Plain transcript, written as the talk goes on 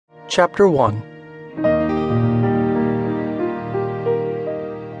Chapter 1.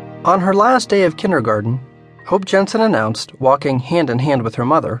 On her last day of kindergarten, Hope Jensen announced, walking hand in hand with her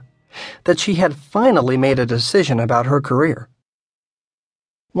mother, that she had finally made a decision about her career.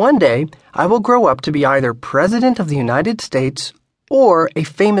 "One day, I will grow up to be either President of the United States or a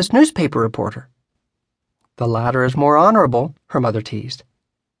famous newspaper reporter." "The latter is more honorable," her mother teased.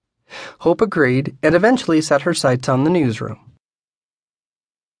 Hope agreed and eventually set her sights on the newsroom.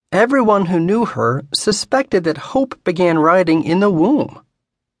 Everyone who knew her suspected that Hope began writing in the womb.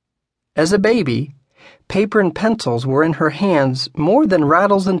 As a baby, paper and pencils were in her hands more than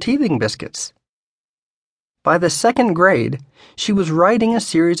rattles and teething biscuits. By the second grade, she was writing a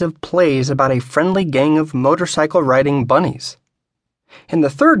series of plays about a friendly gang of motorcycle-riding bunnies. In the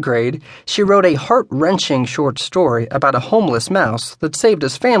third grade, she wrote a heart-wrenching short story about a homeless mouse that saved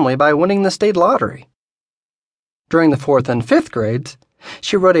his family by winning the state lottery. During the fourth and fifth grades,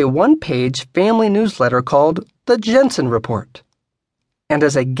 she wrote a one-page family newsletter called The Jensen Report. And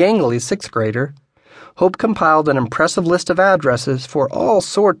as a gangly sixth grader, Hope compiled an impressive list of addresses for all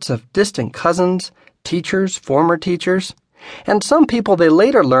sorts of distant cousins, teachers, former teachers, and some people they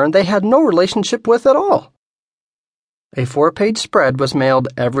later learned they had no relationship with at all. A 4-page spread was mailed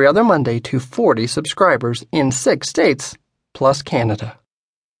every other Monday to 40 subscribers in 6 states, plus Canada.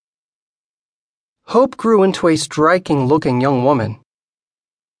 Hope grew into a striking-looking young woman.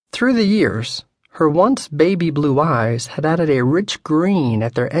 Through the years, her once baby blue eyes had added a rich green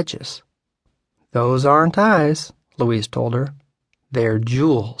at their edges. "Those aren't eyes," Louise told her. "They're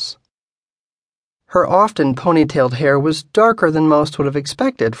jewels." Her often ponytailed hair was darker than most would have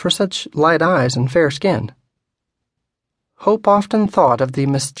expected for such light eyes and fair skin. Hope often thought of the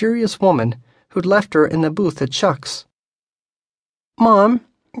mysterious woman who'd left her in the booth at Chuck's. "Mom,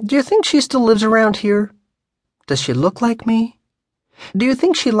 do you think she still lives around here? Does she look like me? Do you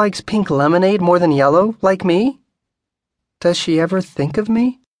think she likes pink lemonade more than yellow, like me? Does she ever think of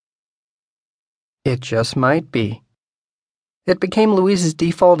me?" It just might be. It became Louise's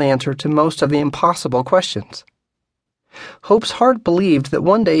default answer to most of the impossible questions. Hope's heart believed that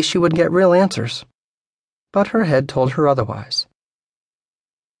one day she would get real answers, but her head told her otherwise.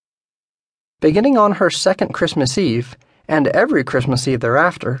 Beginning on her second Christmas Eve, and every Christmas Eve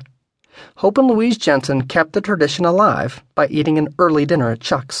thereafter, Hope and Louise Jensen kept the tradition alive by eating an early dinner at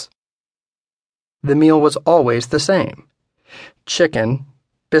Chuck's. The meal was always the same: chicken,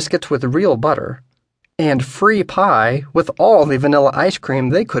 biscuits with real butter, and free pie with all the vanilla ice cream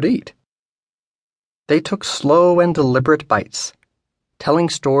they could eat. They took slow and deliberate bites, telling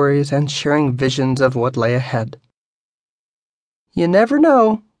stories and sharing visions of what lay ahead. "You never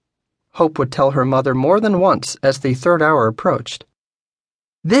know," Hope would tell her mother more than once as the third hour approached.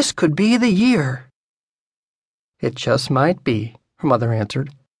 "This could be the year." "It just might be," her mother answered.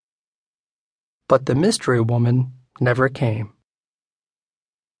 But the mystery woman never came.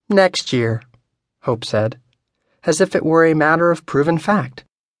 "Next year," Hope said, as if it were a matter of proven fact.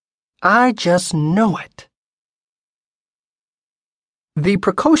 "I just know it." The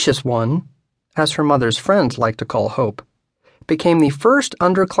precocious one, as her mother's friends liked to call Hope, became the first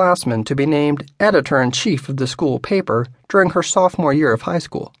underclassman to be named editor-in-chief of the school paper during her sophomore year of high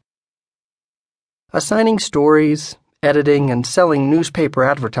school. Assigning stories, editing, and selling newspaper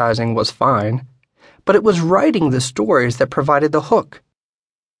advertising was fine, but it was writing the stories that provided the hook.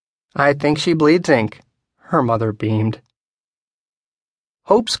 "I think she bleeds ink," her mother beamed.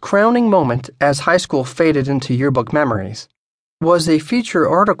 Hope's crowning moment as high school faded into yearbook memories was a feature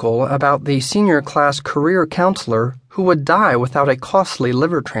article about the senior class career counselor who would die without a costly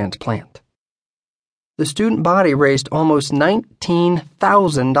liver transplant. The student body raised almost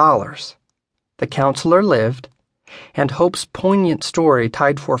 $19,000. The counselor lived, and Hope's poignant story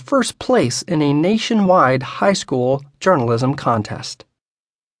tied for first place in a nationwide high school journalism contest.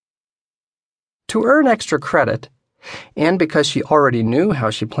 To earn extra credit, and because she already knew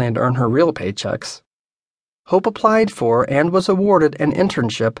how she planned to earn her real paychecks, Hope applied for and was awarded an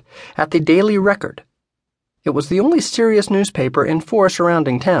internship at the Daily Record. It was the only serious newspaper in 4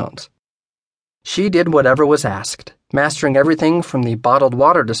 surrounding towns. She did whatever was asked, mastering everything from the bottled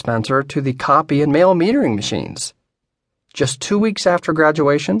water dispenser to the copy and mail metering machines. Just 2 weeks after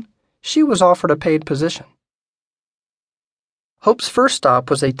graduation, she was offered a paid position. Hope's first stop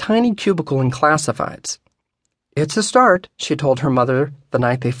was a tiny cubicle in classifieds. "It's a start," she told her mother the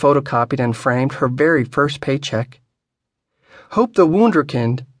night they photocopied and framed her very first paycheck. Hope the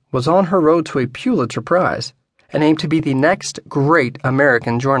Wunderkind was on her road to a Pulitzer Prize and aimed to be the next great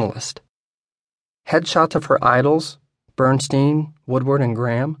American journalist. Headshots of her idols, Bernstein, Woodward, and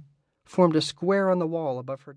Graham, formed a square on the wall above her